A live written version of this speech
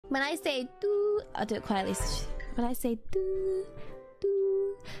When I say do, I'll do it quietly. When I say do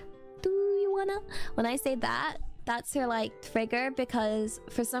you wanna? When I say that, that's her like trigger, because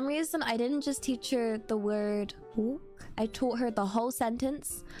for some reason I didn't just teach her the word walk. I taught her the whole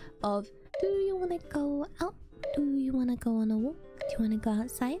sentence of do you wanna go out? Do you wanna go on a walk? Do you wanna go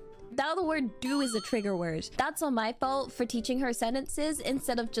outside? Now the word do is a trigger word. That's on my fault for teaching her sentences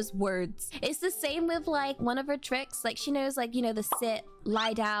instead of just words. It's the same with like one of her tricks. Like she knows like, you know, the sit,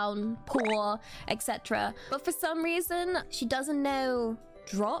 lie down, paw, etc. But for some reason, she doesn't know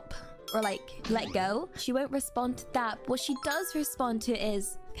drop or like let go. She won't respond to that. What she does respond to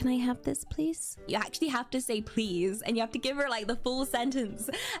is, can I have this please? You actually have to say please, and you have to give her like the full sentence,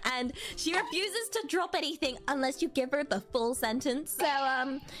 and she refuses to drop anything unless you give her the full sentence.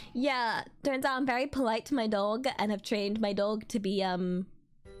 So yeah, turns out I'm very polite to my dog and have trained my dog to be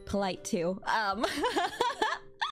polite too.